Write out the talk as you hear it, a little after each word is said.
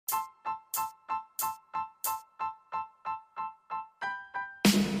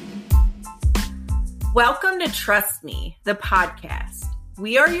Welcome to Trust Me, the podcast.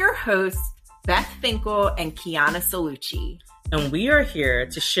 We are your hosts, Beth Finkel and Kiana Salucci. And we are here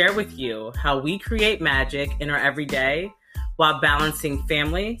to share with you how we create magic in our everyday while balancing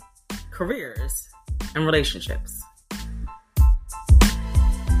family, careers, and relationships.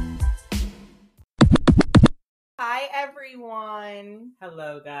 Hi, everyone.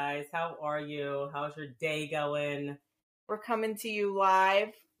 Hello, guys. How are you? How's your day going? We're coming to you live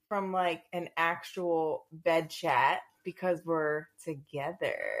from like an actual bed chat because we're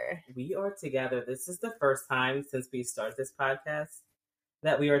together. We are together. This is the first time since we started this podcast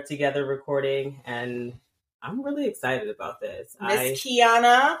that we are together recording, and I'm really excited about this. Miss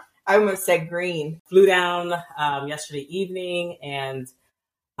Kiana, I almost said Green, flew down yesterday evening, and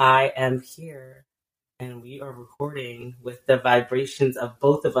I am here, and we are recording with the vibrations of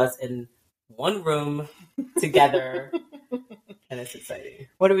both of us in one room together. And it's exciting.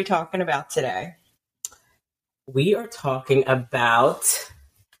 What are we talking about today? We are talking about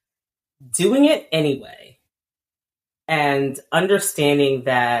doing it anyway and understanding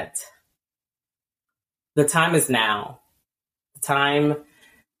that the time is now. The time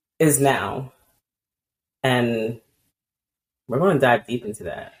is now. And we're going to dive deep into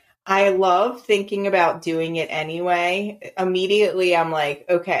that. I love thinking about doing it anyway. Immediately, I'm like,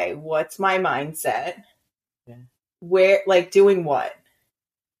 okay, what's my mindset? Yeah. Where, like, doing what?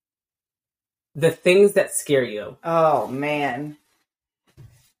 The things that scare you. Oh, man.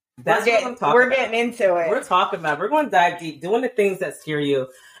 That's what I'm talking about. We're getting into it. We're going to dive deep, doing the things that scare you.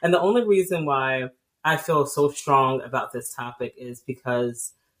 And the only reason why I feel so strong about this topic is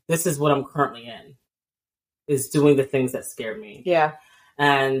because this is what I'm currently in, is doing the things that scare me. Yeah.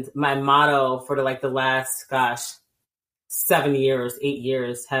 And my motto for the last, 7 years, 8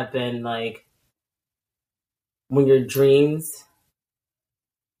 years have been like, if your dreams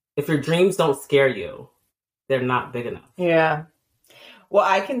don't scare you, they're not big enough. Yeah. Well,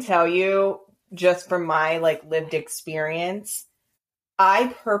 I can tell you just from my lived experience,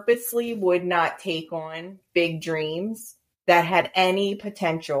 I purposely would not take on big dreams that had any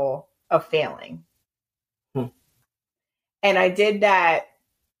potential of failing. And I did that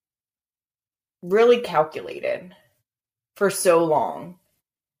really calculated for so long.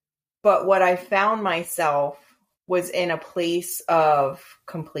 But what I found myself was in a place of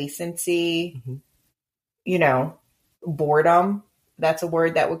complacency, boredom. That's a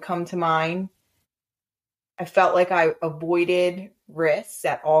word that would come to mind. I felt like I avoided risks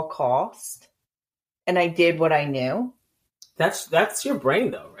at all costs, and I did what I knew. That's your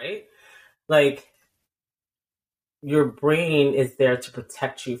brain, though, right? Like, your brain is there to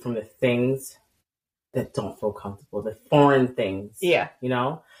protect you from the things that don't feel comfortable, the foreign things. Yeah.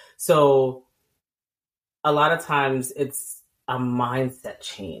 So a lot of times it's a mindset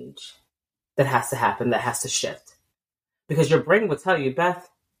change that has to happen, that has to shift. Because your brain will tell you, Beth,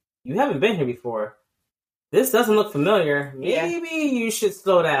 you haven't been here before. This doesn't look familiar. Maybe you should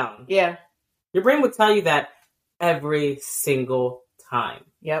slow down. Yeah. Your brain will tell you that every single time.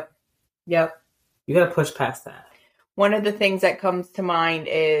 Yep. You got to push past that. One of the things that comes to mind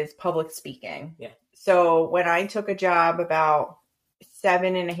is public speaking. Yeah. So when I took a job about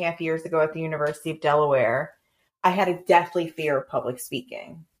 7.5 years ago at the University of Delaware, I had a deathly fear of public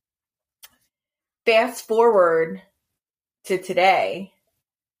speaking. Fast forward to today,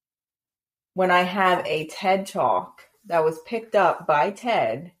 when I have a TED Talk that was picked up by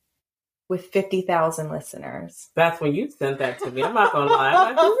TED with 50,000 listeners. Beth, when you sent that to me, I'm not going to lie.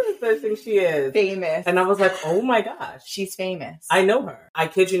 I'm like, who does this think she is? Famous. And I was like, oh my gosh. She's famous. I know her. I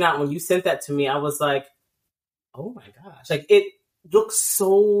kid you not. When you sent that to me, I was like, oh my gosh. Like, it looks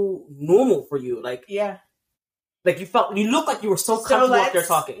so normal for you. Like, yeah. Like, you look like you were so comfortable up there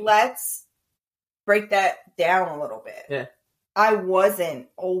talking. Let's break that down a little bit. Yeah. I wasn't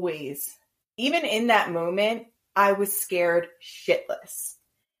always, even in that moment, I was scared shitless.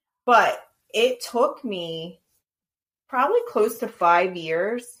 But it took me probably close to 5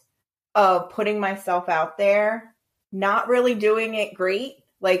 years of putting myself out there, not really doing it great.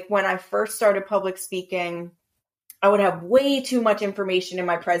 Like when I first started public speaking, I would have way too much information in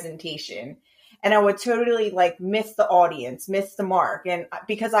my presentation. And I would totally miss the audience, miss the mark. And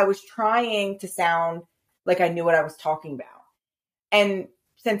because I was trying to sound like I knew what I was talking about. And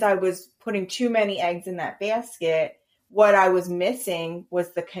since I was putting too many eggs in that basket, what I was missing was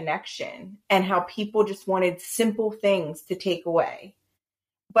the connection and how people just wanted simple things to take away.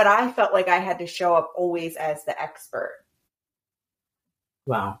 But I felt like I had to show up always as the expert.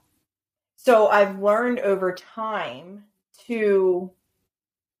 Wow. So I've learned over time to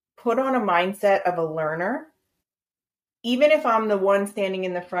put on a mindset of a learner, even if I'm the one standing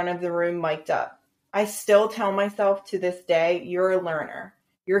in the front of the room mic'd up. I still tell myself to this day, you're a learner.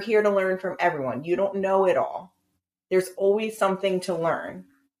 You're here to learn from everyone. You don't know it all. There's always something to learn.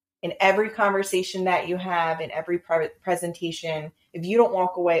 In every conversation that you have, in every presentation, if you don't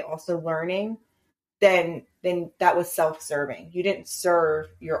walk away also learning, then that was self-serving. You didn't serve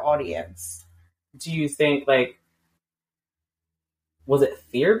your audience. Do you think, like, was it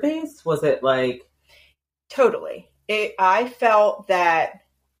fear-based? Was it like... Totally. I felt that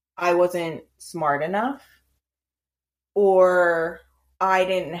I wasn't smart enough, or I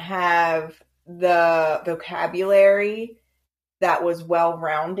didn't have the vocabulary that was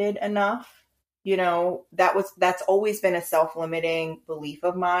well-rounded enough. You know, that's always been a self-limiting belief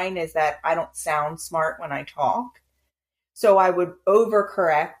of mine, is that I don't sound smart when I talk. So I would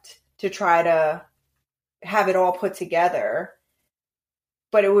overcorrect to try to have it all put together,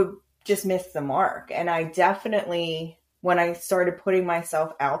 but it would just miss the mark. And I definitely, when I started putting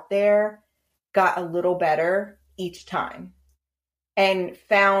myself out there, got a little better each time and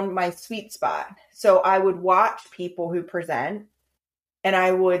found my sweet spot. So I would watch people who present, and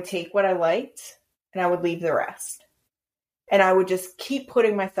I would take what I liked and I would leave the rest. And I would just keep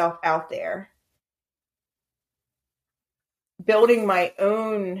putting myself out there, building my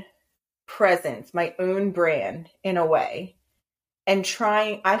own presence, my own brand in a way. And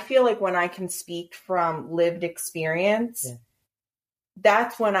trying, I feel like when I can speak from lived experience,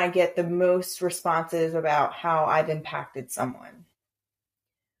 that's when I get the most responses about how I've impacted someone.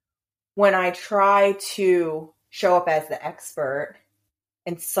 When I try to show up as the expert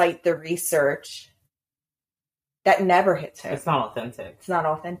and cite the research, that never hits home. It's not authentic. It's not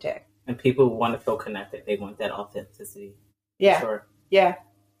authentic. And people want to feel connected. They want that authenticity. Yeah. Sure. Yeah.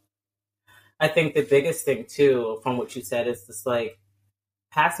 I think the biggest thing, too, from what you said, is just like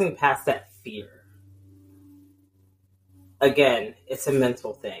passing past that fear. Again, it's a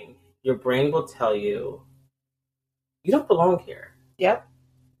mental thing. Your brain will tell you, you don't belong here. Yep.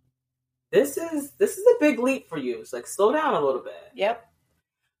 This is a big leap for you. It's like, slow down a little bit. Yep.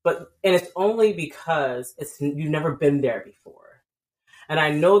 And it's only because you've never been there before. And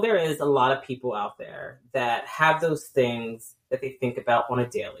I know there is a lot of people out there that have those things that they think about on a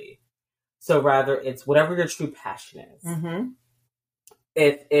daily. So rather, it's whatever your true passion is. Mm-hmm.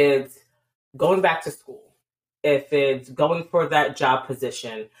 If it's going back to school, if it's going for that job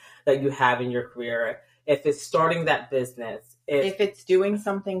position that you have in your career, if it's starting that business, if it's doing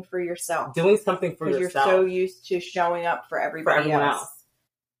something for yourself. Doing something for yourself. You're so used to showing up for everyone else.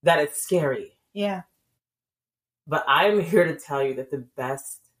 That it's scary. Yeah. But I'm here to tell you that the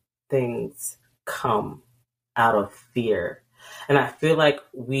best things come out of fear. And I feel like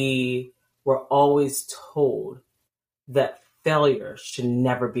we were always told that failure should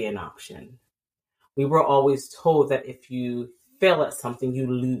never be an option. We were always told that if you fail at something,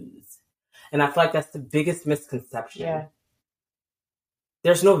 you lose. And I feel like that's the biggest misconception. Yeah.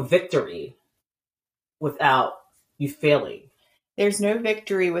 There's no victory without you failing. There's no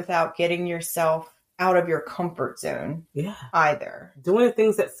victory without getting yourself out of your comfort zone. Yeah. Either. Doing the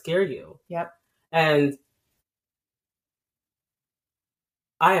things that scare you. Yep. And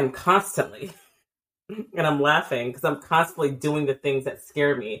I am constantly, and I'm laughing because I'm constantly doing the things that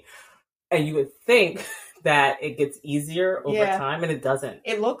scare me. And you would think that it gets easier over time, and it doesn't.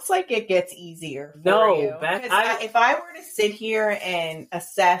 It looks like it gets easier for you. Beth, if I were to sit here and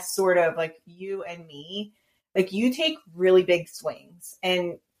assess sort of like you and me, like you take really big swings.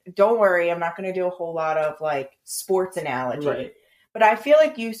 And don't worry, I'm not going to do a whole lot of like sports analogy. Right. But I feel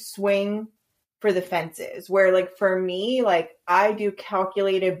like you swing for the fences, where like for me, like I do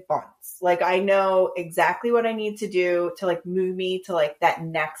calculated bunts. Like I know exactly what I need to do to like move me to like that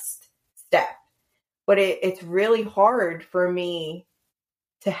next step. But it's really hard for me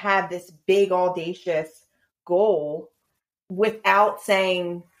to have this big audacious goal without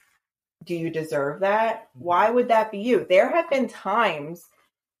saying, do you deserve that? Why would that be you? There have been times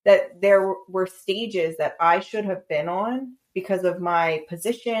that there were stages that I should have been on because of my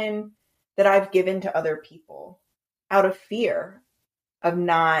position that I've given to other people out of fear of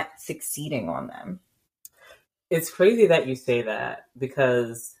not succeeding on them. It's crazy that you say that,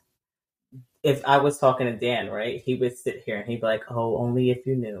 because if I was talking to Dan, right, he would sit here and he'd be like, oh, only if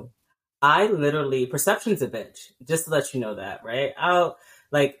you knew. I literally, perception's a bitch, just to let you know that, right?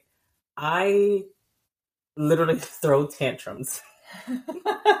 I literally throw tantrums.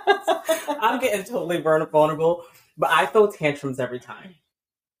 I'm getting totally vulnerable, but I throw tantrums every time.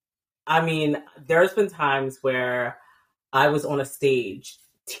 I mean, there's been times where I was on a stage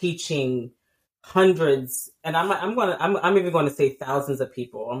teaching hundreds, and I'm even going to say thousands of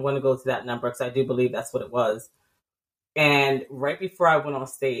people. I'm going to go to that number because I do believe that's what it was. And right before I went on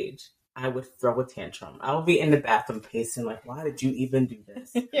stage, I would throw a tantrum. I would be in the bathroom pacing like, why did you even do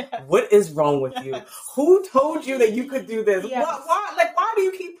this? Yes. What is wrong with you? Who told you that you could do this? Yes. Why do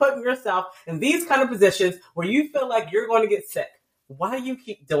you keep putting yourself in these kind of positions where you feel like you're going to get sick? Why do you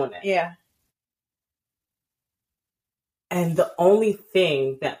keep doing it? Yeah. And the only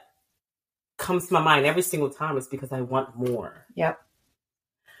thing that comes to my mind every single time is because I want more. Yep.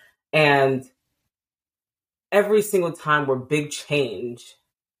 And every single time where big change,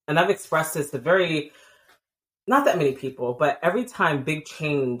 and I've expressed this to not that many people, but every time big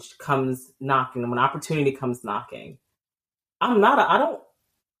change comes knocking, when opportunity comes knocking, I don't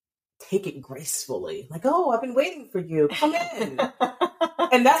take it gracefully. Like, oh, I've been waiting for you. Come in.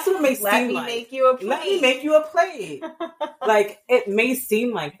 And that's what it may seem like. Let me make you a plate. Let me make you a plate. Like, it may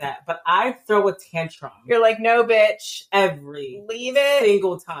seem like that, but I throw a tantrum. You're like, no, bitch. Leave it.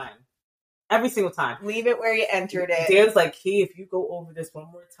 Single time. Every single time. Leave it where you entered it. Dan's like, Key, if you go over this one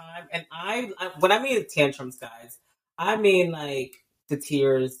more time. And I when I mean tantrums, guys, I mean like the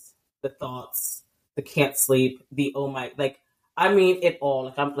tears, the thoughts, the can't sleep, the oh my, like, I mean it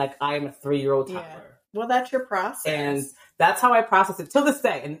all. Like I am a 3-year-old toddler. Yeah. Well, that's your process. And that's how I process it till this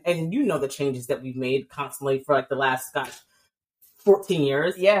day. And you know the changes that we've made constantly for like the last, 14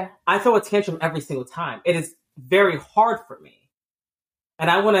 years. Yeah. I throw a tantrum every single time. It is very hard for me. And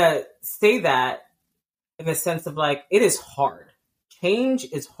I want to say that in the sense of like, it is hard. Change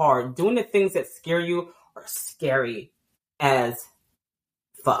is hard. Doing the things that scare you are scary as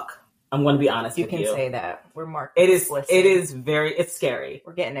fuck. I'm going to be honest with you. You can say that. We're marked explicit. It's scary.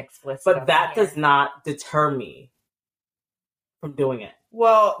 We're getting explicit. But that does not deter me from doing it.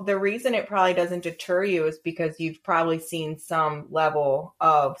 Well, the reason it probably doesn't deter you is because you've probably seen some level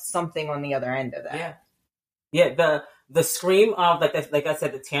of something on the other end of that. Yeah. Yeah, the scream of, like I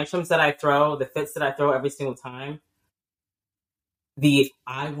said, the tantrums that I throw, the fits that I throw every single time, the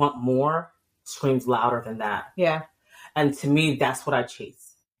I want more screams louder than that. Yeah. And to me, that's what I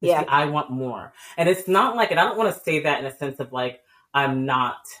chase. Yeah. I want more. And it's not like, and I don't want to say that in a sense of like, I'm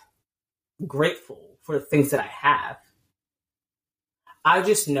not grateful for the things that I have. I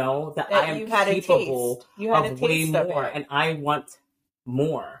just know that I am capable of way more, and I want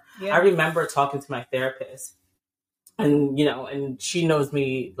more. Yeah. I remember talking to my therapist, and and she knows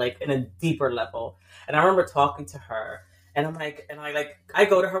me like in a deeper level. And I remember talking to her, and I'm like, I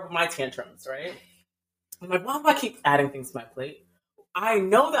go to her with my tantrums, right? I'm like, why do I keep adding things to my plate? I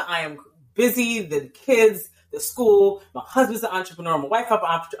know that I am busy, the kids, the school, my husband's an entrepreneur, my wife is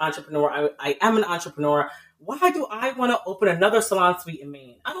an entrepreneur, I am an entrepreneur. Why do I want to open another salon suite in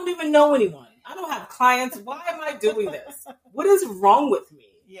Maine? I don't even know anyone. I don't have clients. Why am I doing this? What is wrong with me?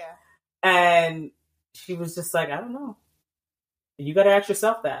 Yeah. And she was just like, I don't know. You got to ask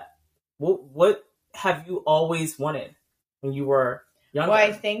yourself that. What have you always wanted when you were younger? Well,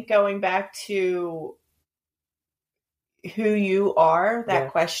 I think going back to who you are, that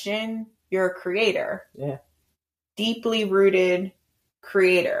question, you're a creator. Yeah. Deeply rooted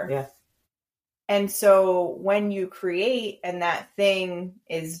creator. Yeah. And so when you create and that thing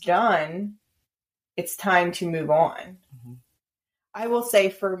is done, it's time to move on. Mm-hmm. I will say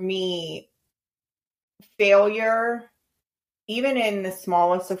for me, failure, even in the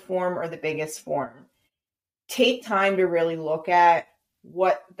smallest of form or the biggest form, take time to really look at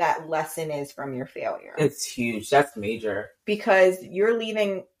what that lesson is from your failure. It's huge. That's major. Because you're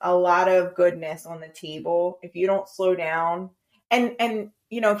leaving a lot of goodness on the table if you don't slow down. And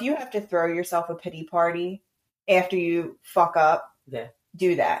if you have to throw yourself a pity party after you fuck up,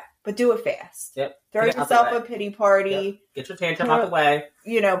 do that. But do it fast. Yep. Throw yourself a pity party. Yep. Get your tantrum out the way.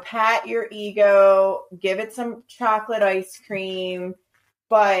 Pat your ego. Give it some chocolate ice cream.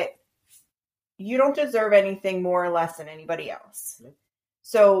 But you don't deserve anything more or less than anybody else. Yep.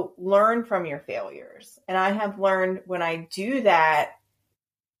 So learn from your failures. And I have learned when I do that,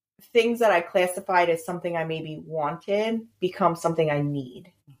 things that I classified as something I maybe wanted become something I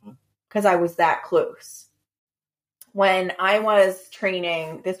need. Because I was that close. When I was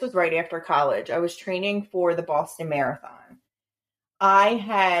training, this was right after college, I was training for the Boston Marathon. I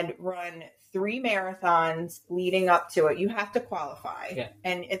had run 3 marathons leading up to it. You have to qualify. Yeah.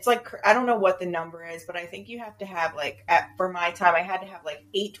 And it's like, I don't know what the number is, but I think you have to have for my time, I had to have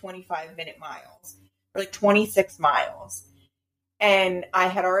 8 25-minute miles or 26 miles. And I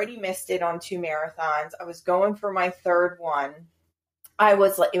had already missed it on 2 marathons. I was going for my 3rd one. It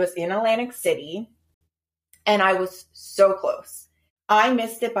was in Atlantic City. And I was so close. I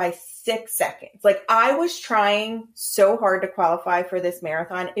missed it by 6 seconds. I was trying so hard to qualify for this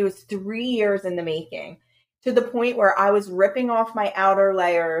marathon. It was 3 years in the making, to the point where I was ripping off my outer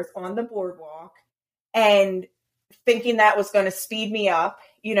layers on the boardwalk and thinking that was going to speed me up,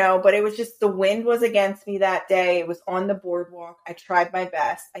 but it was just the wind was against me that day. It was on the boardwalk. I tried my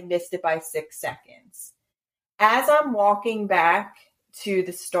best. I missed it by 6 seconds. As I'm walking back to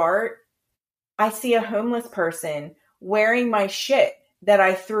the start, I see a homeless person wearing my shit that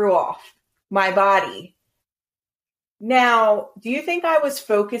I threw off my body. Now, do you think I was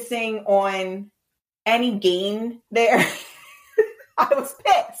focusing on any gain there? I was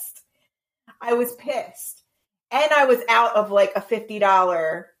pissed. And I was out of like a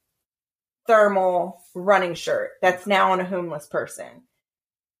 $50 thermal running shirt that's now on a homeless person.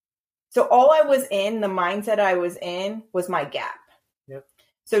 So all I was in, the mindset I was in, was my gap. Yep.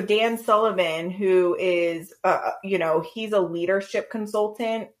 So Dan Sullivan, who is, he's a leadership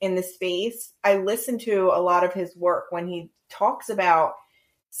consultant in the space. I listen to a lot of his work when he talks about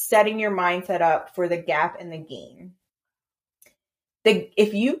setting your mindset up for the gap and the gain.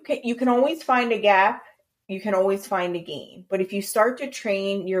 If you can always find a gap, you can always find a gain. But if you start to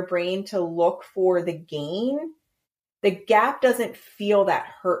train your brain to look for the gain, the gap doesn't feel that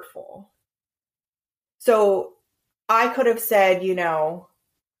hurtful. So I could have said,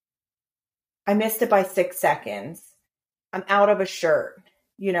 I missed it by 6 seconds. I'm out of a shirt.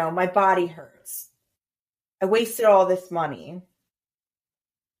 My body hurts. I wasted all this money.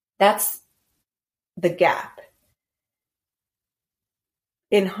 That's the gap.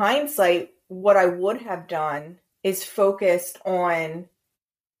 In hindsight, what I would have done is focused on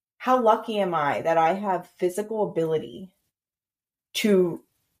how lucky am I that I have physical ability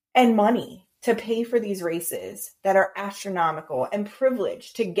and money to pay for these races that are astronomical and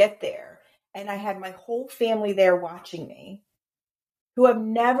privileged to get there. And I had my whole family there watching me who have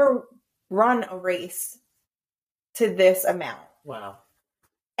never run a race to this amount. Wow.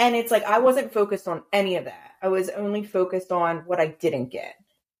 And it's like, I wasn't focused on any of that. I was only focused on what I didn't get.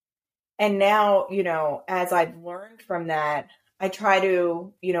 And now, as I've learned from that, I try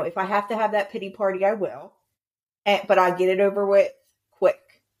to, if I have to have that pity party, I will. But I get it over with quick.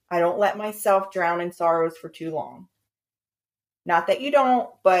 I don't let myself drown in sorrows for too long. Not that you don't,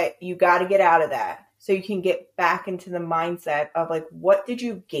 but you got to get out of that so you can get back into the mindset of like, what did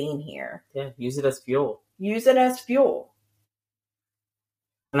you gain here? Yeah, use it as fuel. Use it as fuel.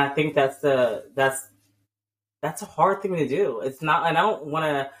 And I think that's a hard thing to do. It's not, and I don't want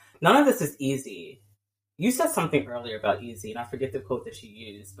to, none of this is easy. You said something earlier about easy, and I forget the quote that you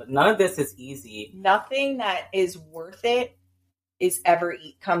used, but none of this is easy. Nothing that is worth it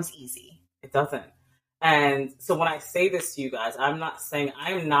comes easy. It doesn't. And so when I say this to you guys, I'm not saying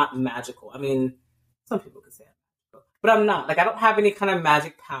I'm not magical. I mean, some people could say I'm magical, but I'm not. Like, I don't have any kind of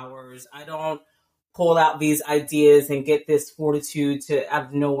magic powers. I don't pull out these ideas and get this fortitude out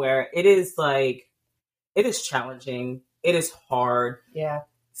of nowhere. It is challenging. It is hard. Yeah.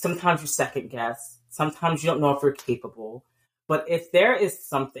 Sometimes you second guess. Sometimes you don't know if you're capable. But if there is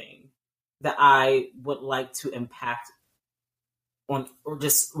something that I would like to impact on or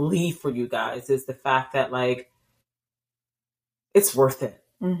just leave for you guys, is the fact that, like, it's worth it.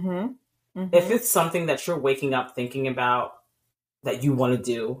 Mm-hmm. Mm-hmm. If it's something that you're waking up thinking about, that you want to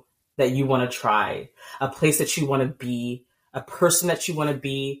do, that you want to try, a place that you want to be, a person that you want to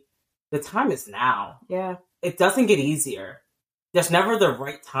be, the time is now. Yeah. It doesn't get easier. There's never the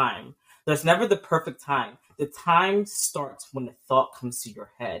right time. There's never the perfect time. The time starts when the thought comes to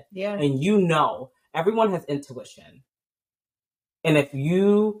your head. Yeah. And everyone has intuition. And if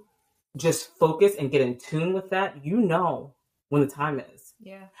you just focus and get in tune with that, when the time is.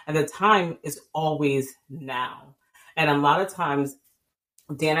 Yeah. And the time is always now. And a lot of times,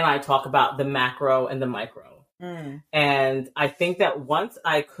 Dan and I talk about the macro and the micro. Mm. And I think that once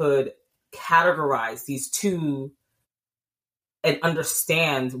I could categorize these two and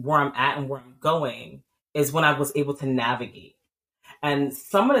understand where I'm at and where I'm going, is when I was able to navigate. And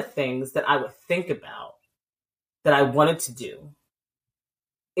some of the things that I would think about that I wanted to do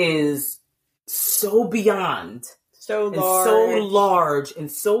is so beyond, so large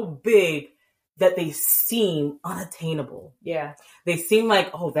and so big that they seem unattainable. Yeah. They seem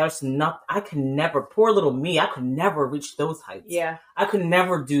like, there's nothing, I could never, poor little me, I could never reach those heights. Yeah. I could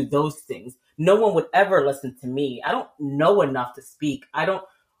never do those things. No one would ever listen to me. I don't know enough to speak.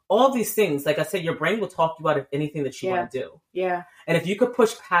 All these things, like I said, your brain will talk you out of anything that you want to do. Yeah. And if you could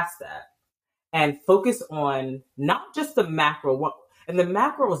push past that and focus on not just the macro, and the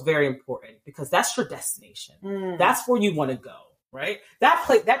macro is very important because that's your destination. Mm. That's where you want to go, right?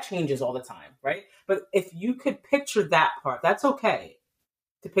 That changes all the time, right? But if you could picture that part, that's okay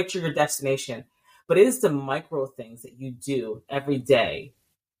to picture your destination. But it is the micro things that you do every day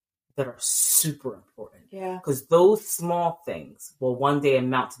that are super important. Yeah. Because those small things will one day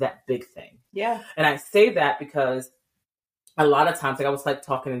amount to that big thing. Yeah. And I say that because a lot of times, like I was like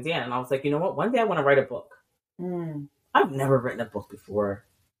talking to Dan, and I was like, you know what? One day I want to write a book. I've never written a book before.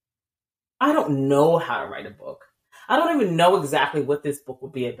 I don't know how to write a book. I don't even know exactly what this book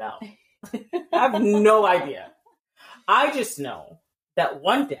would be about. I have no idea. I just know that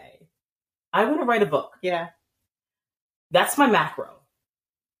one day I want to write a book. Yeah. That's my macro,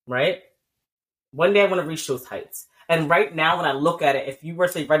 right? One day I want to reach those heights. And right now, when I look at it, if you were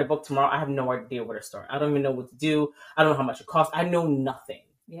to write a book tomorrow, I have no idea where to start. I don't even know what to do. I don't know how much it costs. I know nothing.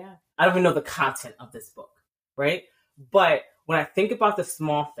 Yeah. I don't even know the content of this book, right? But when I think about the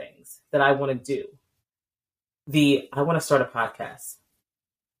small things that I want to do, I want to start a podcast.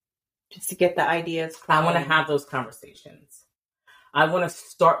 Just to get the ideas flowing. I want to have those conversations. I want to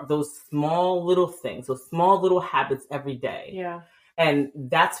start those small little things, those small little habits every day. Yeah. And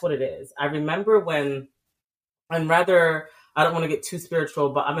that's what it is. I remember when, and rather, I don't want to get too spiritual,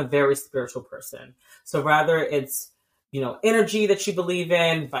 but I'm a very spiritual person. So rather it's, energy that you believe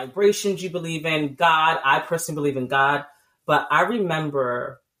in, vibrations you believe in, God. I personally believe in God. But I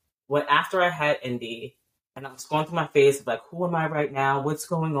remember when after I had Indy, and I was going through my phase of like, who am I right now? What's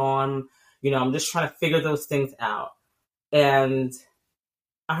going on? I'm just trying to figure those things out. And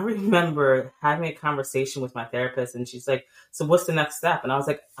I remember having a conversation with my therapist, and she's like, so what's the next step? And I was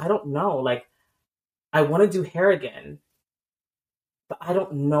like, I don't know. Like, I want to do hair again, but I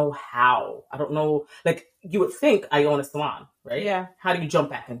don't know how. I don't know. Like, you would think I own a salon, right? Yeah. How do you jump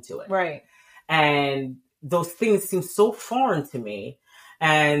back into it? Right. And those things seem so foreign to me.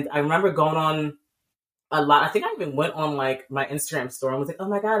 And I remember going on a lot. I think I even went on like my Instagram story and was like, oh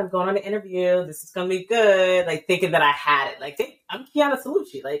my God, I'm going on an interview. This is going to be good. Like thinking that I had it. Like, I'm Kiana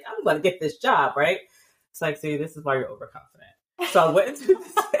Salucci. Like, I'm going to get this job, right? It's like, see, this is why you're overconfident. So I went into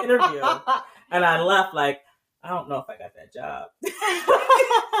this interview and I left like, I don't know if I got that job. It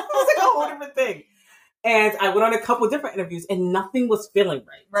was like a whole different thing. And I went on a couple different interviews and nothing was feeling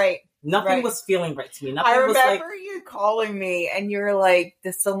right. Right. Nothing was feeling right to me. Nothing I remember was like, you calling me and you were like,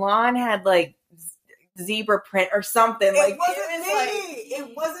 the salon had like zebra print or something. It wasn't me.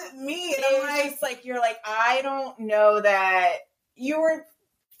 It wasn't me. And it was just like, you're like, I don't know that you were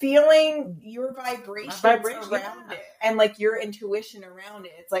feeling your vibrations around it and like your intuition around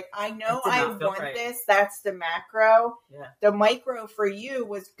it. It's like, I know I want this. That's the macro. Yeah. The micro for you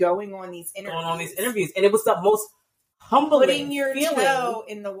was going on these interviews. And it was the most humbling putting your toe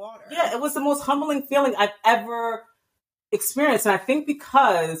in the water. Yeah, it was the most humbling feeling I've ever experienced. And I think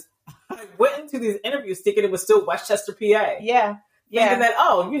because I went into these interviews thinking it was still Westchester, PA. Yeah. Thinking that,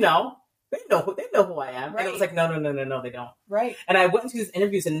 they know who I am. Right. And it was like, no, they don't. Right. And I went into these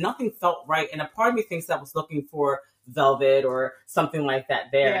interviews and nothing felt right. And a part of me thinks that I was looking for velvet or something like that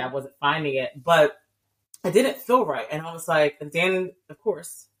there. And I wasn't finding it. But I didn't feel right. And I was like, and Dan, of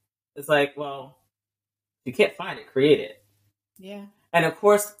course, is like, well, if you can't find it, create it. Yeah. And of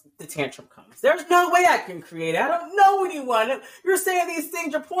course, the tantrum comes. There's no way I can create it. I don't know anyone. You're saying these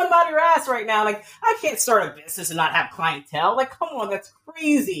things. You're pulling them out of your ass right now. Like, I can't start a business and not have clientele. Like, come on, that's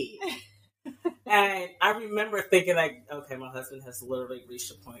crazy. And I remember thinking like, okay, my husband has literally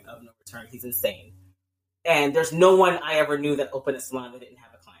reached a point of no return. He's insane. And there's no one I ever knew that opened a salon that didn't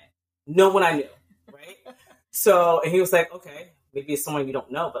have a client. No one I knew, right? So, and he was like, okay, maybe it's someone you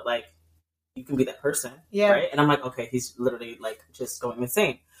don't know, but like, you can be that person. Yeah. Right. And I'm like, okay, he's literally like just going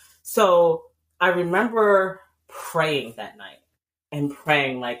insane. So I remember praying that night and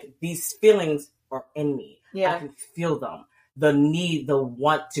praying like these feelings are in me. Yeah. I can feel them. The need, the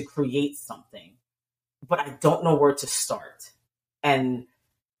want to create something, but I don't know where to start. And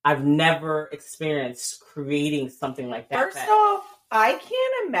I've never experienced creating something like that. First off, I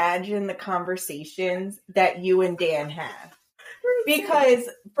can't imagine the conversations that you and Dan have. Because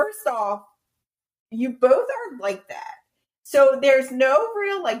first off, you both are like that. So there's no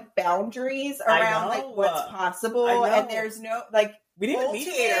real like boundaries around like what's possible. And there's no like we need a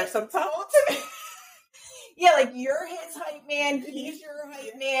mediator sometimes. Yeah, like you're his hype man, he's your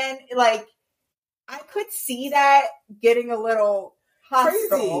hype man. Like I could see that getting a little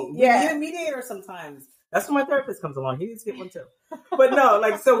hostile. Crazy. Yeah. We need a mediator sometimes. That's when my therapist comes along. He needs to get one too. But no,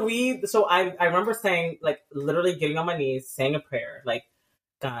 like so I remember saying like literally getting on my knees, saying a prayer, like,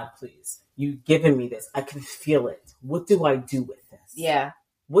 God, please, you've given me this. I can feel it. What do I do with this? Yeah.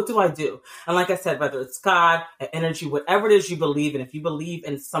 What do I do? And like I said, whether it's God, an energy, whatever it is you believe in, if you believe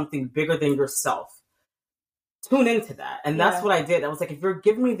in something bigger than yourself, tune into that. And that's what I did. I was like, if you're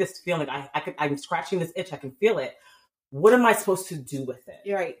giving me this feeling, I'm scratching this itch, I can feel it. What am I supposed to do with it?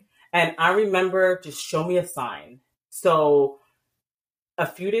 You're right. And I remember just show me a sign. So a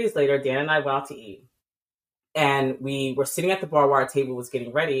few days later, Dan and I went out to eat. And we were sitting at the bar while our table was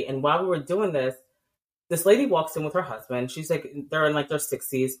getting ready. And while we were doing this this lady walks in with her husband. She's like, they're in like their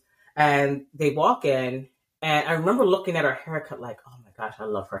 60s, and they walk in, and I remember looking at her haircut like, oh my gosh, I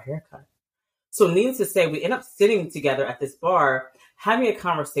love her haircut. So needless to say, we end up sitting together at this bar, having a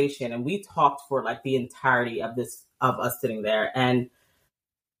conversation, and we talked for like the entirety of us sitting there. And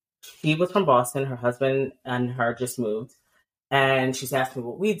she was from Boston. Her husband and her just moved. And she's asked me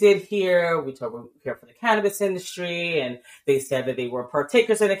what we did here. We told her we were here for the cannabis industry. And they said that they were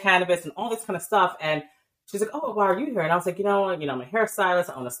partakers in the cannabis and all this kind of stuff. And she's like, oh, why are you here? And I was like, I'm a hairstylist.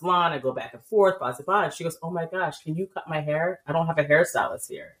 I own a salon. I go back and forth, blah, blah, blah. And she goes, oh my gosh, can you cut my hair? I don't have a hairstylist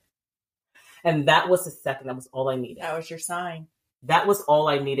here. And that was the second. That was all I needed. That was your sign. That was all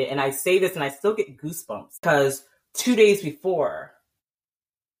I needed. And I say this and I still get goosebumps because 2 days before,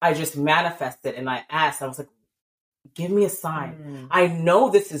 I just manifested and I asked, I was like, give me a sign. I know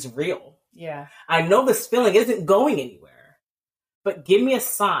this is real. Yeah. I know this feeling isn't going anywhere, but give me a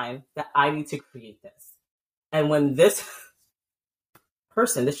sign that I need to create this. And when this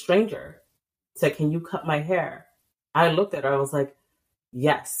person, this stranger, said, can you cut my hair? I looked at her, I was like,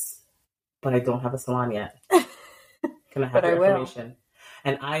 yes, but I don't have a salon yet. Can I have your information?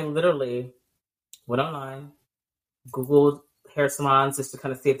 And I literally went online, Googled hair salons just to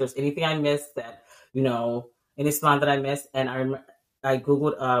kind of see if there's anything I missed that, any salon that I missed. And I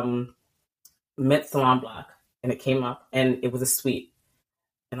Googled Mint Salon Block and it came up and it was a suite.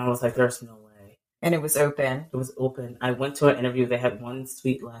 And I was like, there's no way. And it was open. It was open. I went to an interview. They had one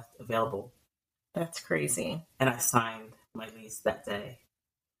suite left available. That's crazy. And I signed my lease that day.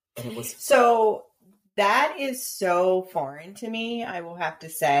 And it was so that is so foreign to me, I will have to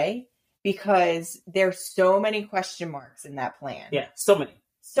say, because there's so many question marks in that plan. Yeah, so many.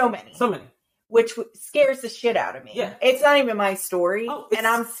 Which scares the shit out of me. Yeah. It's not even my story. And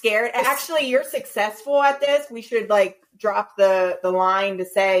I'm scared. Actually, you're successful at this. We should drop the line to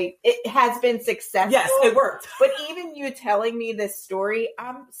say it has been successful. Yes, it worked. But even you telling me this story,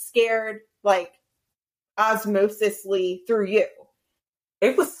 I'm scared osmosisly through you.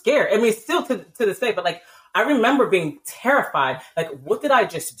 It was scary. I mean, still to this day, but I remember being terrified. What did I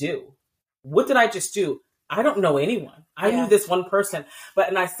just do? I don't know anyone. I knew this one person.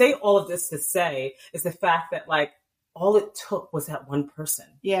 And I say all of this to say is the fact that all it took was that one person.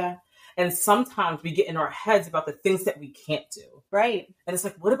 Yeah. And sometimes we get in our heads about the things that we can't do. Right. And it's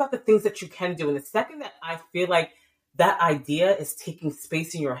what about the things that you can do? And the second that I feel like that idea is taking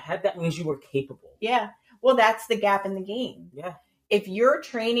space in your head, that means you were capable. Yeah. Well, that's the gap in the game. Yeah. If you're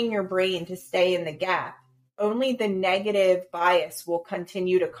training your brain to stay in the gap, only the negative bias will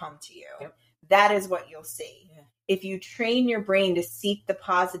continue to come to you. Yep. That is what you'll see. Yeah. If you train your brain to seek the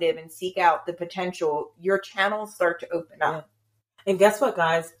positive and seek out the potential, your channels start to open up. Yeah. And guess what,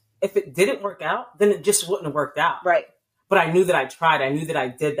 guys? If it didn't work out, then it just wouldn't have worked out. Right. But I knew that I tried. I knew that I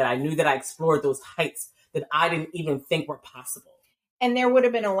did that. I knew that I explored those heights that I didn't even think were possible. And there would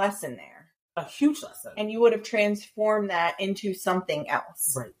have been a lesson there. A huge lesson. And you would have transformed that into something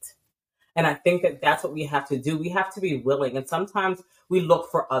else. Right. And I think that that's what we have to do. We have to be willing. And sometimes we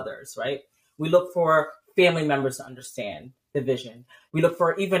look for others, right? We look for family members to understand the vision. We look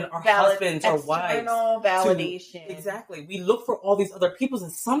for even our husbands or wives. External validation. Exactly. We look for all these other people.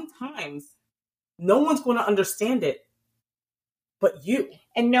 And sometimes no one's going to understand it but you.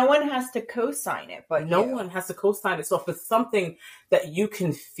 And no one has to co-sign it but no one has to co-sign it. So if it's something that you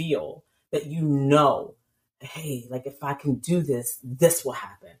can feel, that hey, if I can do this, this will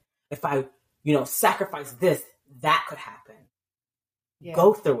happen. If I, sacrifice this, that could happen. Yeah.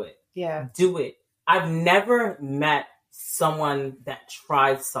 Go through it. Yeah. Do it. I've never met someone that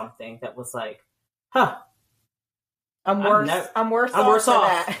tried something that was I'm worse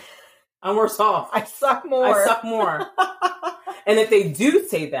off. I'm worse off. I suck more. And if they do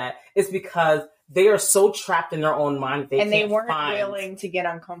say that, it's because they are so trapped in their own mind that they weren't willing to get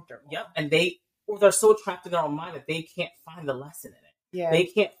uncomfortable. Yep. And they're so trapped in their own mind that they can't find the lesson in it. Yeah. They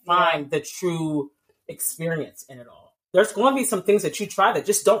can't find the true experience in it all. There's going to be some things that you try that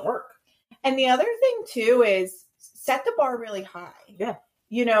just don't work. And the other thing too is set the bar really high. Yeah.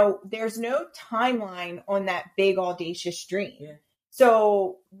 There's no timeline on that big audacious dream. Yeah.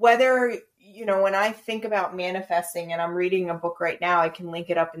 So whether, when I think about manifesting, and I'm reading a book right now, I can link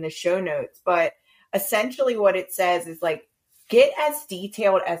it up in the show notes, but essentially what it says is get as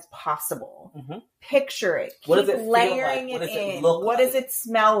detailed as possible. Mm-hmm. Picture it. What does it layering feel like? it in. What does it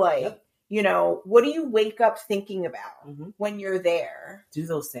smell like? Yep. What do you wake up thinking about when you're there? Do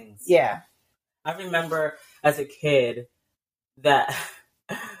those things. Yeah. I remember as a kid that,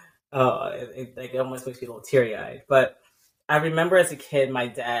 it almost makes me a little teary-eyed, but I remember as a kid, my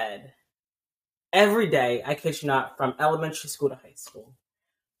dad, every day, I kid you not, from elementary school to high school,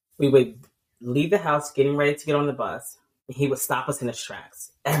 we would leave the house, getting ready to get on the bus. And he would stop us in his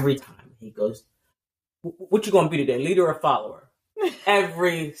tracks every time. He goes, "What you gonna be today, leader or follower?"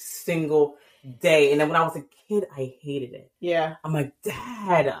 Every single day. And then when I was a kid, I hated it. Yeah. I'm like,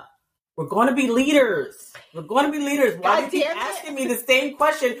 Dad, we're going to be leaders. We're going to be leaders. Why do you keep asking me the same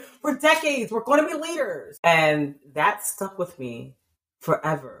question for decades? We're going to be leaders. And that stuck with me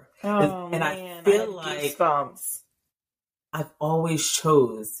forever. Oh, and man, I feel like goosebumps. I've always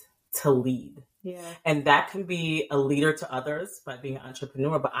chose to lead. Yeah. And that can be a leader to others by being an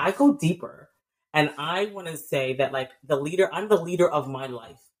entrepreneur. But I go deeper. And I want to say that, like, I'm the leader of my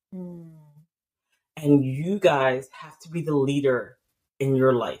life. Mm. And you guys have to be the leader in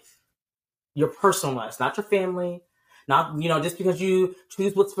your life, your personal lives, not your family, not, just because you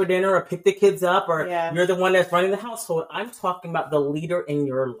choose what's for dinner or pick the kids up or you're the one that's running the household. I'm talking about the leader in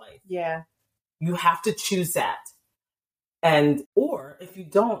your life. Yeah. You have to choose that. Or if you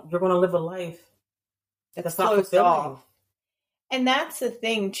don't, you're going to live a life that's not closed fulfilling. Off. And that's the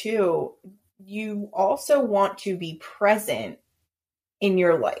thing too. You also want to be present in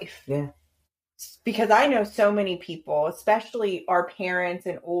your life. Yeah. Because I know so many people, especially our parents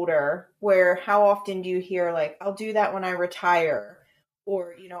and older, where how often do you hear like, I'll do that when I retire,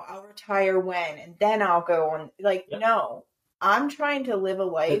 or, I'll retire when, and then I'll go on. Like, no, I'm trying to live a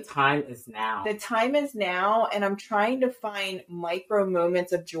life. The time is now. The time is now. And I'm trying to find micro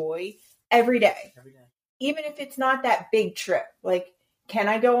moments of joy every day. Every day. Even if it's not that big trip. Like, can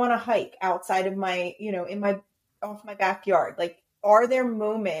I go on a hike outside of my, off my backyard? Like, are there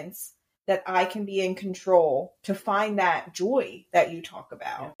moments that I can be in control to find that joy that you talk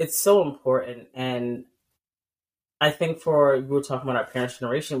about? It's so important. And I think you were talking about our parents'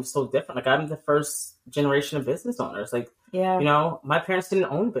 generation, it was so different. Like, I'm the first generation of business owners. Like, my parents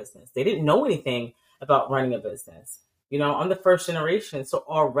didn't own business. They didn't know anything about running a business. I'm the first generation. So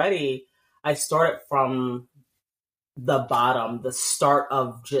already I started from the bottom, the start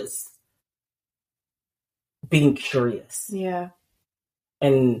of just being curious. Yeah.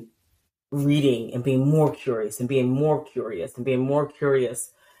 And reading and being more curious and being more curious and being more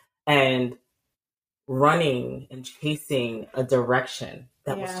curious and running and chasing a direction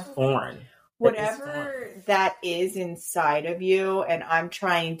that was foreign. Whatever that is inside of you, and I'm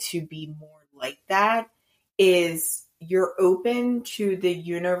trying to be more like that, is you're open to the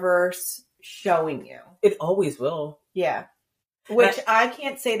universe showing you. It always will. Yeah. Which I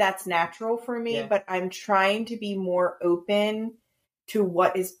can't say that's natural for me, but I'm trying to be more open to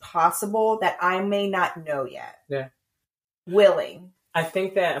what is possible that I may not know yet. Yeah. Willing. I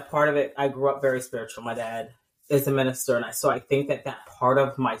think that a part of it, I grew up very spiritual. My dad is a minister. And so I think that part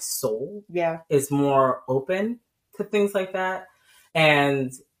of my soul is more open to things like that.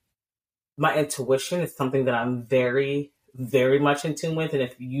 And my intuition is something that I'm very, very much in tune with. And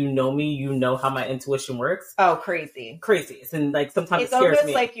if you know me, you know how my intuition works. Oh, crazy. And like sometimes it's it scares almost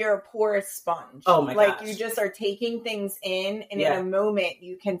me. like you're a porous sponge. Oh my gosh. Like you just are taking things in, and in a moment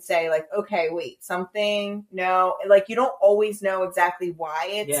you can say like, okay, wait, something, no. Like you don't always know exactly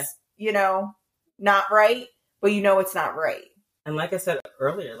why it's, not right, but it's not right. And like I said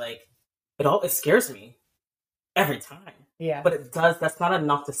earlier, like it scares me every time. Yeah. But that's not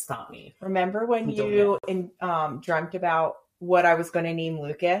enough to stop me. Remember when you dreamt about what I was going to name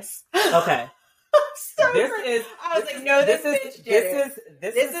Lucas? Okay. I was like, no, this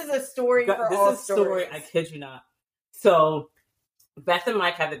is a story for all stories. This is a story, I kid you not. So Beth and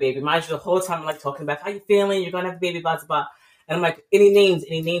Mike have the baby. Mind you, the whole time I'm like talking about how you feeling, you're going to have the baby, blah, blah, blah. And I'm like, any names?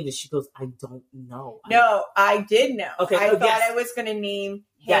 And she goes, I don't know. No, I did know. Okay. I thought I was going to name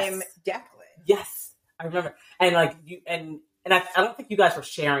him Declan. Yes. I remember. And like and I don't think you guys were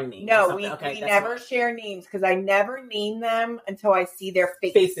sharing names. No, we never share names because I never name them until I see their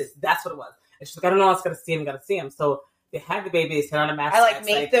faces. That's what it was. And she's like, I don't know, I was going to see him. So they had the baby, they sit on a mask. I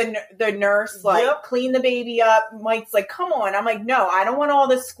make the nurse clean the baby up. Mike's like, come on. I'm like, no, I don't want all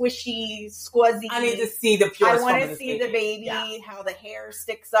the squishy, squuzzy. I need to see the pure. I want to see the baby, how the hair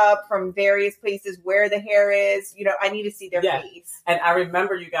sticks up from various places, where the hair is. I need to see their face. And I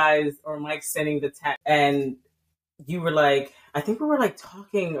remember you guys or Mike sending the text, and you were like, I think we were like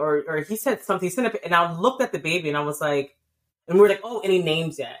talking, or he said something. He sent it, and I looked at the baby, and I was like, and we were like, oh, any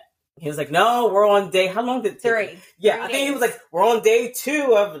names yet? He was like, no, we're on day, how long did it take? 3. Yeah, I think he was like, we're on day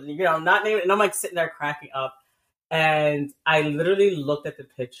 2 of, not naming, and I'm like sitting there cracking up. And I literally looked at the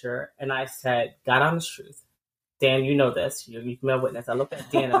picture and I said, God honest truth. Dan, you know this. You can be a witness. I looked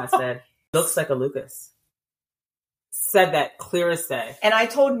at Dan and I said, looks like a Lucas. Said that clear as day. And I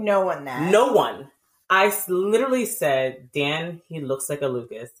told no one that. No one. I literally said, Dan, he looks like a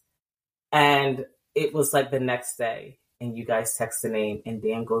Lucas. And it was like the next day. and you guys text the name, and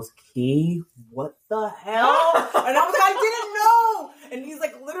Dan goes, Key, what the hell? And I was like, I didn't know. And he's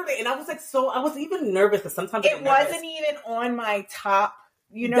like, literally, and I was like, I was even nervous because sometimes it wasn't even on my top.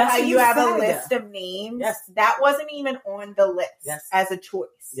 You know That's how what you have said. A list of names? Yes. That wasn't even on the list as a choice.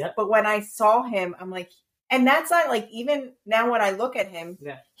 Yep. But when I saw him, I'm like, and that's not like, even now when I look at him,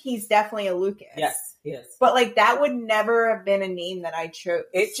 he's definitely a Lucas. Yes, he is. But like, that would never have been a name that I chose.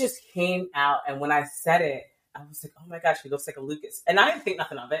 It just came out, and when I said it, I was like, oh my gosh, he looks like a Lucas. And I didn't think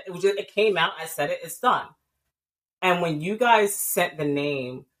nothing of it. It was just, it came out, I said it, it's done. And when you guys sent the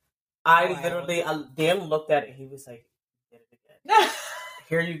name, literally, Dan looked at it, he was like, did it again.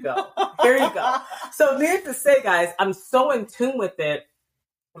 Here you go. Here you go. So needless to say, guys, I'm so in tune with it.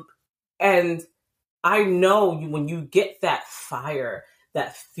 And I know when you get that fire,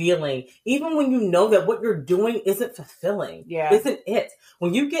 that feeling, even when you know that what you're doing isn't fulfilling, isn't it?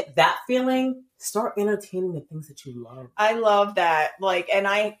 When you get that feeling, start entertaining the things that you love. I love that. Like, and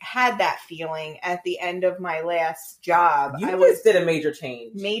I had that feeling at the end of my last job. I did a major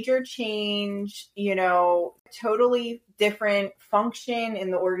change, you know, totally different function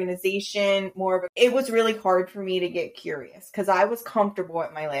in the organization, it was really hard for me to get curious because I was comfortable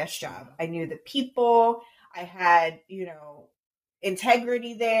at my last job. I knew the people, I had, you know,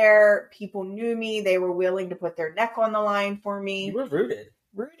 integrity there. People knew me. They were willing to put their neck on the line for me. You were rooted.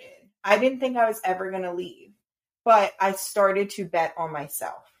 I didn't think I was ever going to leave, but I started to bet on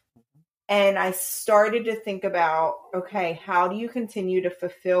myself. And I started to think about, okay, how do you continue to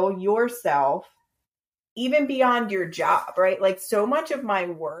fulfill yourself even beyond your job, right? Like, so much of my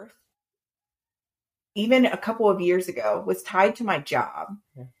worth, even a couple of years ago, was tied to my job.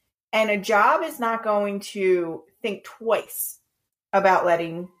 Yeah. And a job is not going to think twice about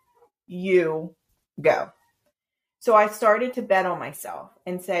letting you go. So I started to bet on myself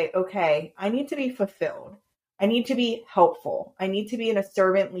and say, okay, I need to be fulfilled. I need to be helpful. I need to be in a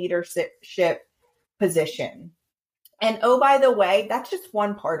servant leadership position. And oh, by the way, that's just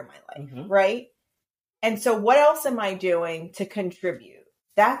one part of my life, right? And so what else am I doing to contribute?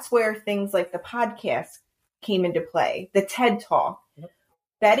 That's where things like the podcast came into play, the TED Talk,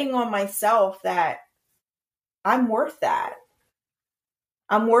 betting on myself that I'm worth that.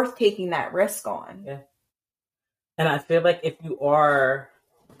 I'm worth taking that risk on. Yeah. And I feel like if you are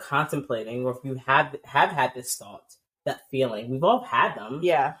contemplating, or if you have had this thought, that feeling, we've all had them.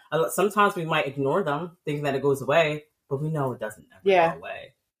 Yeah. Sometimes we might ignore them, thinking that it goes away, but we know it doesn't ever go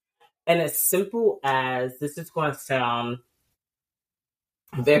away. And as simple as, this is going to sound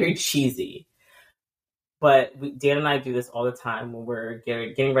very cheesy, but Dan and I do this all the time when we're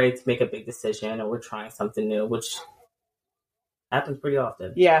getting ready to make a big decision or we're trying something new, which happens pretty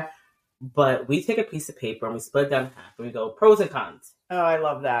often. Yeah. But we take a piece of paper and we split it down in half and we go pros and cons. Oh, I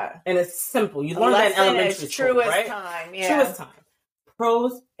love that. And it's simple. You learn that in elementary school, right? Time. Yeah. Truest time.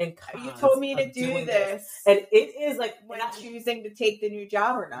 Pros and cons. You told me to do this. And it is like when I'm choosing to take the new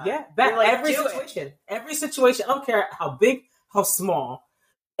job or not. Yeah. That, like, every situation. Every situation. I don't care how big, how small.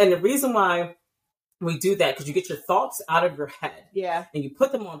 And the reason why we do that, because you get your thoughts out of your head. Yeah. And you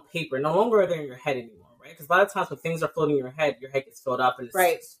put them on paper. No longer are they in your head anymore. Right? Because a lot of times when things are floating in your head gets filled up and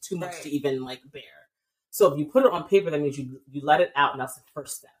it's too much to even like bear. So if you put it on paper, that means you let it out, and that's the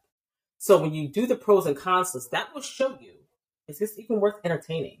first step. So when you do the pros and cons list, that will show you, is this even worth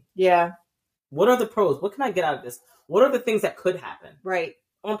entertaining? Yeah. What are the pros? What can I get out of this? What are the things that could happen? Right.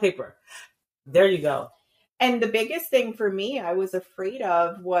 On paper. There you go. And the biggest thing for me I was afraid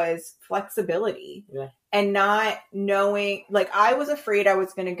of was flexibility. Yeah. And not knowing, like, I was afraid I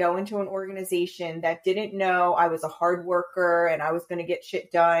was going to go into an organization that didn't know I was a hard worker and I was going to get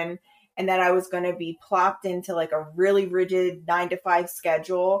shit done, and that I was going to be plopped into like a really rigid 9-to-5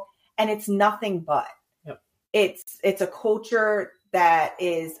 schedule. And it's nothing but. Yep. It's a culture that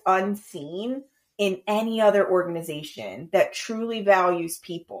is unseen in any other organization that truly values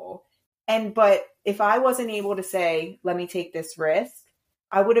people. But if I wasn't able to say, let me take this risk,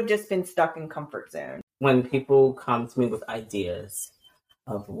 I would have just been stuck in comfort zone. When people come to me with ideas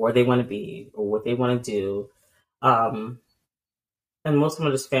of where they want to be or what they want to do, and most of them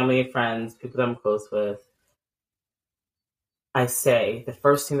are just family and friends, people that I'm close with, I say, the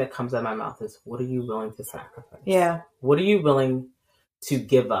first thing that comes out of my mouth is, what are you willing to sacrifice? Yeah. What are you willing to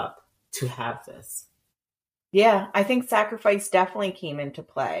give up to have this? Yeah, I think sacrifice definitely came into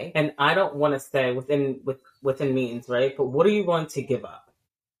play. And I don't want to say within means, right? But what are you willing to give up?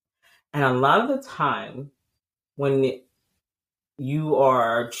 And a lot of the time, when you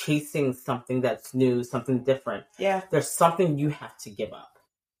are chasing something that's new, something different, there's something you have to give up.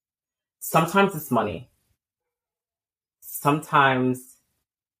 Sometimes it's money. Sometimes,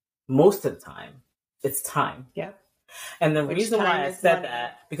 most of the time, it's time. Yeah. And the Which reason why time I is said money.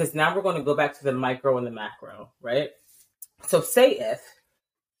 that, because now we're going to go back to the micro and the macro, right? So say if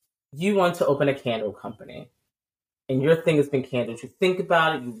you want to open a candle company and your thing has been candles, you think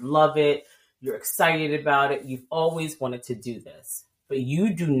about it, you love it, you're excited about it, you've always wanted to do this, but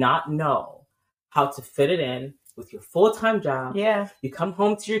you do not know how to fit it in with your full-time job. Yeah. You come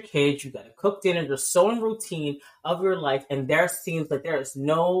home to your kids, you got to cook dinner, you're so in routine of your life, and there seems like there is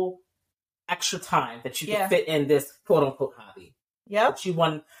no extra time that you can fit in this quote-unquote hobby. Yep.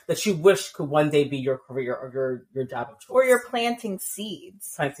 That you wish could one day be your career or your job of choice. Or you're planting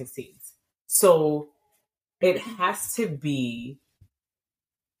seeds. So it has to be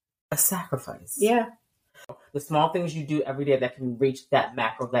a sacrifice. Yeah. The small things you do every day that can reach that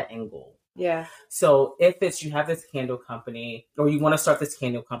macro, that end goal. Yeah. So if it's you have this candle company or you want to start this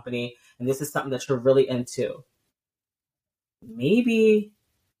candle company and this is something that you're really into, maybe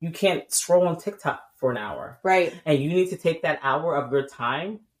you can't scroll on TikTok for an hour. Right. And you need to take that hour of your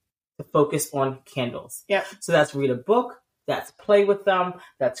time to focus on candles. Yep. So that's read a book, that's play with them,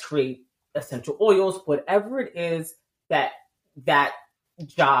 that's create essential oils, whatever it is that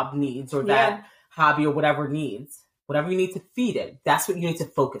job needs or that hobby or whatever needs, whatever you need to feed it, that's what you need to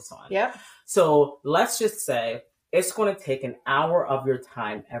focus on. Yep. So let's just say it's going to take an hour of your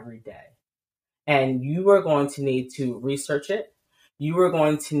time every day. And you are going to need to research it. You are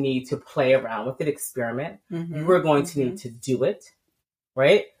going to need to play around with it, experiment. Mm-hmm. You are going to need to do it,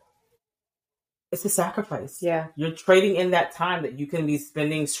 right? It's a sacrifice. Yeah. You're trading in that time that you can be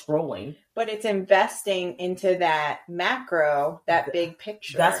spending scrolling. But it's investing into that macro, that big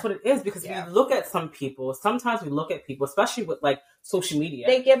picture. That's what it is. Because if you look at sometimes we look at people, especially with like social media.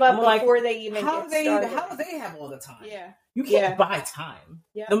 They give up before they even get started. How do they have all the time? Yeah. You can't buy time.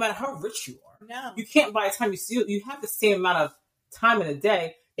 Yeah. No matter how rich you are. No. You can't buy time. You have the same amount of time in a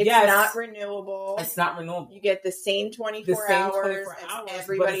day. It's not renewable. It's not renewable. You get the same 24 hours as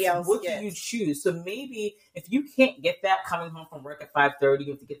everybody else what gets. Do you choose? So maybe if you can't get that coming home from work at 5:30,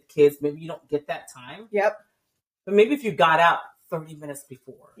 you have to get the kids. Maybe you don't get that time. Yep. But maybe if you got out 30 minutes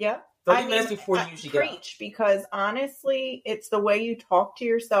before. Yep. 30 minutes before you usually get out. Because honestly, it's the way you talk to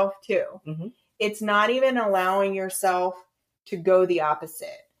yourself too. Mm-hmm. It's not even allowing yourself to go the opposite.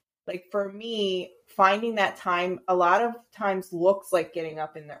 Like for me, finding that time a lot of times looks like getting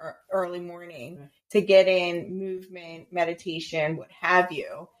up in the early morning to get in movement, meditation, what have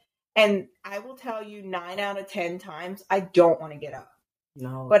you. And I will tell you 9 out of 10 times, I don't want to get up.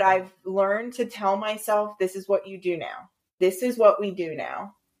 No. But I've learned to tell myself, this is what you do now. This is what we do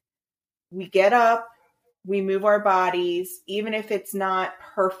now. We get up, we move our bodies, even if it's not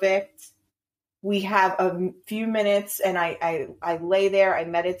perfect. We have a few minutes and I lay there, I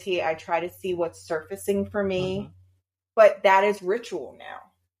meditate, I try to see what's surfacing for me. Mm-hmm. But that is ritual now.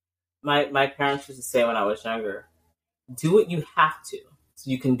 My parents used to say when I was younger, do what you have to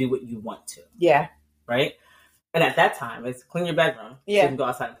so you can do what you want to. Yeah. Right? And at that time, it's clean your bedroom so you can go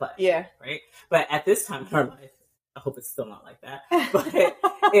outside and play. Yeah. Right? But at this time in our life, I hope it's still not like that. But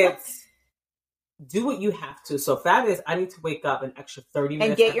it's do what you have to. So if that is, I need to wake up an extra 30 minutes.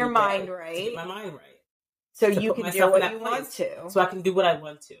 And get your mind right. To get my mind right. So you can do what you want to. So I can do what I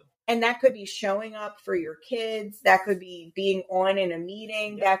want to. And that could be showing up for your kids. That could be being on in a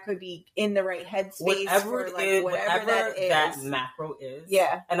meeting. Yeah. That could be in the right headspace. Whatever that macro is.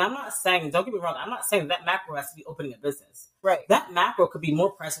 Yeah. And I'm not saying, don't get me wrong, I'm not saying that macro has to be opening a business. Right. That macro could be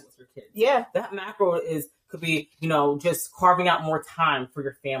more present with your kids. Yeah. That macro could be, just carving out more time for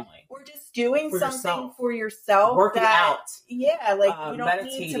your family. Or just doing something for yourself. Working out. Yeah. Like you don't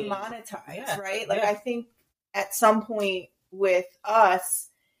need to monetize, right? Like I think at some point with us,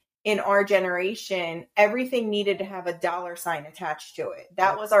 in our generation, everything needed to have a $ attached to it.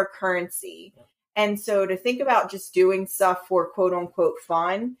 That was our currency. And so to think about just doing stuff for quote unquote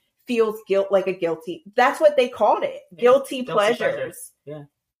fun feels like a guilty. That's what they called it. Guilty pleasures. Yeah.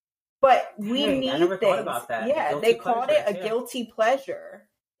 But we need I never things. Thought about that. Yeah. They called it a guilty pleasure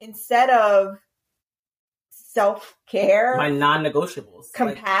instead of self-care. My non-negotiables.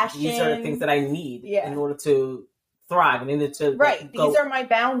 Compassion. These are the things that I need in order to thrive and into these are my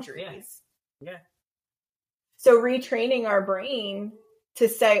boundaries. Yeah. So retraining our brain to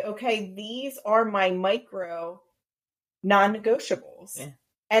say, okay, these are my micro non-negotiables. Yeah.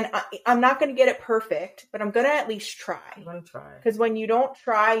 And I'm not going to get it perfect, but I'm going to at least try. I'm going to try. Because when you don't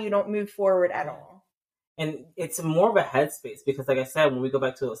try, you don't move forward at all. And it's more of a headspace because, like I said, when we go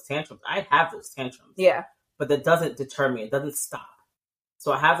back to those tantrums, I have those tantrums. Yeah. But that doesn't deter me. It doesn't stop.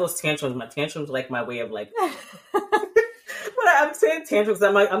 So I have those tantrums. My tantrums are like my way of like... But I'm saying tantrums.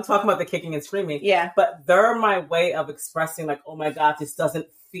 I'm talking about the kicking and screaming. Yeah. But they're my way of expressing like, oh my God, this doesn't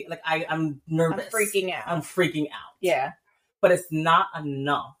feel like I'm nervous. I'm freaking out. Yeah. But it's not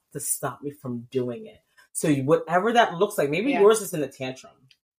enough to stop me from doing it. So whatever that looks like, maybe yours is in the tantrum.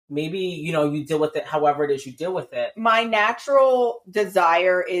 Maybe, you deal with it however it is you deal with it. My natural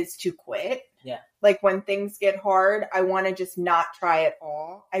desire is to quit. Yeah. Like when things get hard, I want to just not try at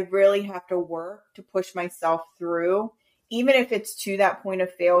all. I really have to work to push myself through, even if it's to that point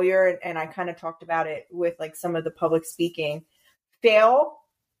of failure. And I kind of talked about it with like some of the public speaking. Fail,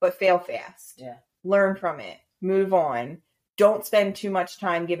 but fail fast. Yeah. Learn from it. Move on. Don't spend too much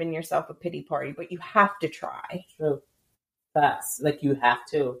time giving yourself a pity party, but you have to try. True. That's like you have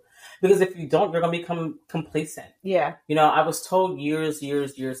to. Because if you don't, you're going to become complacent. Yeah. I was told years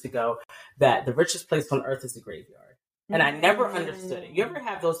ago that the richest place on earth is the graveyard. And I never understood it. You ever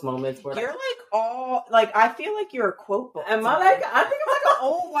have those moments where you're I feel like you're a quote book. I think I'm like an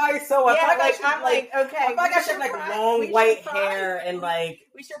old white soul. Yeah, I feel like I should have like long white hair and like.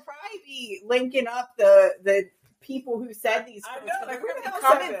 We should probably be linking up the people who said these quotes. I know, like, where the hell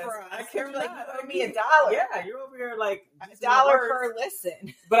coming said for us. I kid you like, not. you owe me $1. Yeah, you're over here like $1 per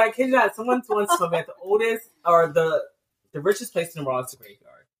listen. But I kid you not, someone once told me that the oldest or the richest place in the world is the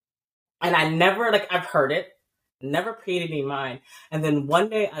graveyard. And I never, I've heard it, never paid any mind. And then one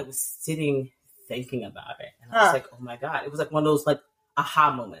day I was sitting thinking about it. And I was like, oh my God. It was like one of those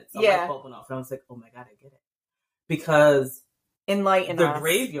aha moments. I'm like open off. And I was like, oh my God, I get it. Because the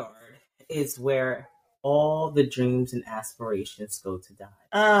graveyard is where all the dreams and aspirations go to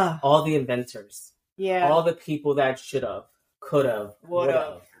die. All the inventors. Yeah. All the people that should have, could have, would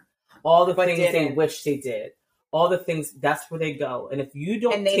have. All the things they wish they did. All the things, that's where they go. And if you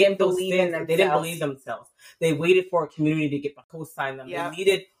don't take those things, they didn't believe themselves. They waited for a community to get co-sign them. Yep. They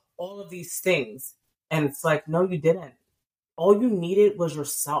needed all of these things. And it's like, no, you didn't. All you needed was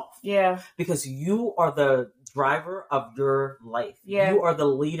yourself. Yeah. Because you are the driver of your life. Yeah. You are the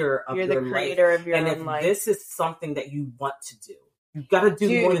leader of your life. You're the creator of your own life. And if this is something that you want to do, you've got to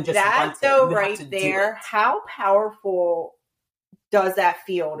do more than just that want though, it. right there, how powerful does that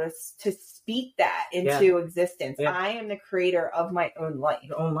feel to speak that into existence? Yeah. I am the creator of my own life.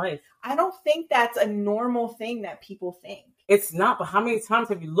 Your own life. I don't think that's a normal thing that people think. It's not, but how many times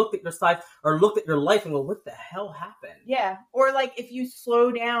have you looked at your life or looked at your life and go, what the hell happened? Yeah. Or if you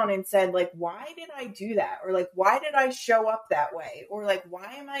slow down and said, why did I do that? Or why did I show up that way? Or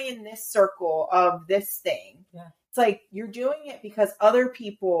why am I in this circle of this thing? Yeah. It's you're doing it because other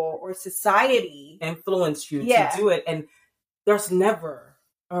people or society influence you to do it. And there's never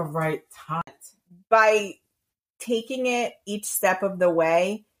a right time. By taking it each step of the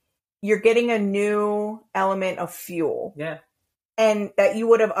way, you're getting a new element of fuel. Yeah. And that you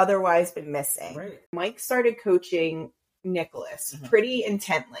would have otherwise been missing. Right. Mike started coaching Nicholas pretty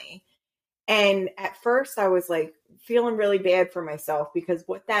intently. And at first I was feeling really bad for myself because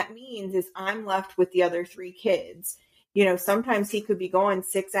what that means is I'm left with the other 3 kids. Sometimes he could be going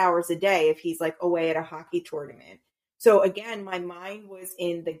 6 hours a day if he's away at a hockey tournament. So again, my mind was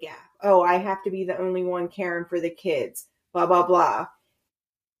in the gap. Oh, I have to be the only one caring for the kids, blah, blah, blah.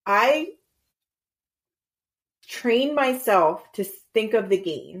 I trained myself to think of the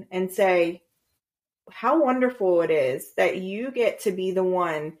gain and say, how wonderful it is that you get to be the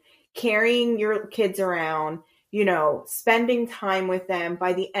one carrying your kids around, spending time with them.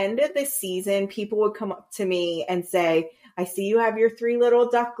 By the end of the season, people would come up to me and say, I see you have your 3 little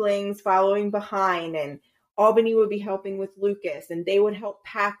ducklings following behind, and Albany would be helping with Lucas, and they would help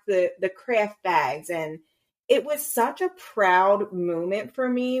pack the craft bags. And it was such a proud moment for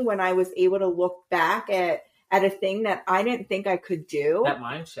me when I was able to look back at a thing that I didn't think I could do. That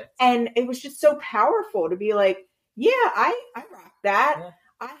mindset. And it was just so powerful to be I rock that. Yeah.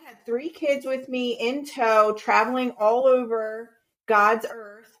 I had 3 kids with me in tow, traveling all over God's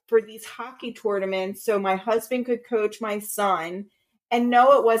earth for these hockey tournaments so my husband could coach my son. And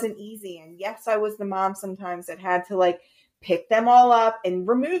no, it wasn't easy. And yes, I was the mom sometimes that had to pick them all up and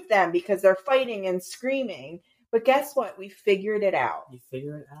remove them because they're fighting and screaming. But guess what? We figured it out. You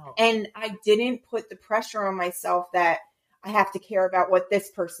figure it out. And I didn't put the pressure on myself that I have to care about what this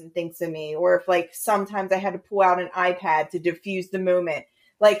person thinks of me. Or if sometimes I had to pull out an iPad to diffuse the moment.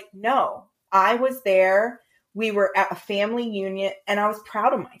 No, I was there. We were at a family unit and I was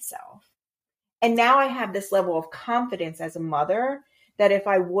proud of myself. And now I have this level of confidence as a mother that if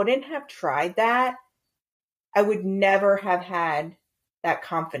I wouldn't have tried that, I would never have had that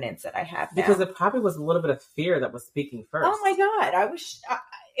confidence that I have now. Because it probably was a little bit of fear that was speaking first. Oh my God.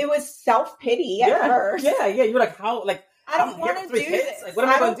 It was self-pity at first. Yeah. You were how, I don't want to do this. What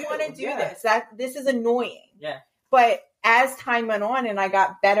am I going to do? I don't want to do this. This is annoying. Yeah. But as time went on and I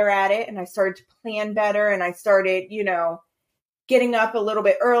got better at it and I started to plan better and I started, getting up a little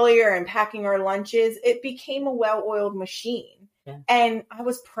bit earlier and packing our lunches, it became a well-oiled machine. Yeah. And I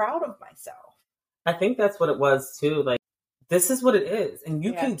was proud of myself. I think that's what it was too. Like, this is what it is, and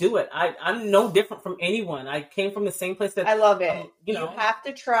you can do it. I'm no different from anyone. I came from the same place that I love it. You have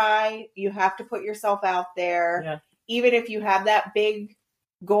to try. You have to put yourself out there. Yeah. Even if you have that big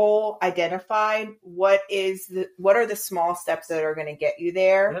goal identified, what are the small steps that are going to get you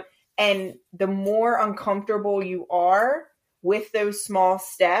there? Yep. And the more uncomfortable you are with those small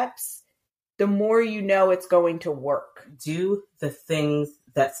steps, the more you know it's going to work. Do the things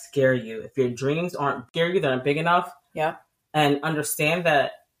that scare you. If your dreams aren't scary, they're not big enough. Yeah. And understand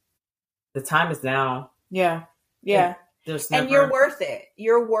that the time is now. Yeah. Yeah. And you're worth it.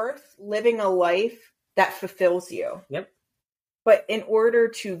 You're worth living a life that fulfills you. Yep. But in order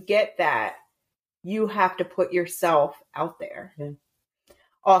to get that, you have to put yourself out there. Yeah.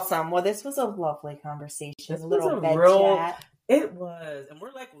 Awesome. Well, this was a lovely conversation. This a little was a bed chat. It was. And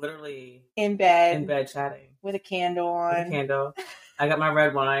we're like literally in bed chatting. With a candle on. I got my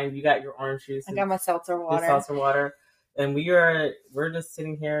red wine. You got your orange juice. I got my seltzer water. And we're just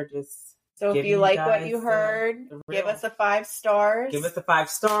sitting here just. So if you like what you heard, give us a 5 stars. Give us a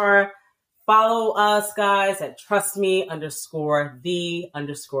 5-star. Follow us, guys, at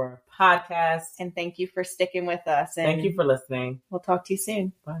trustme_the_podcast. And thank you for sticking with us. And thank you for listening. We'll talk to you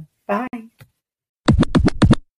soon. Bye.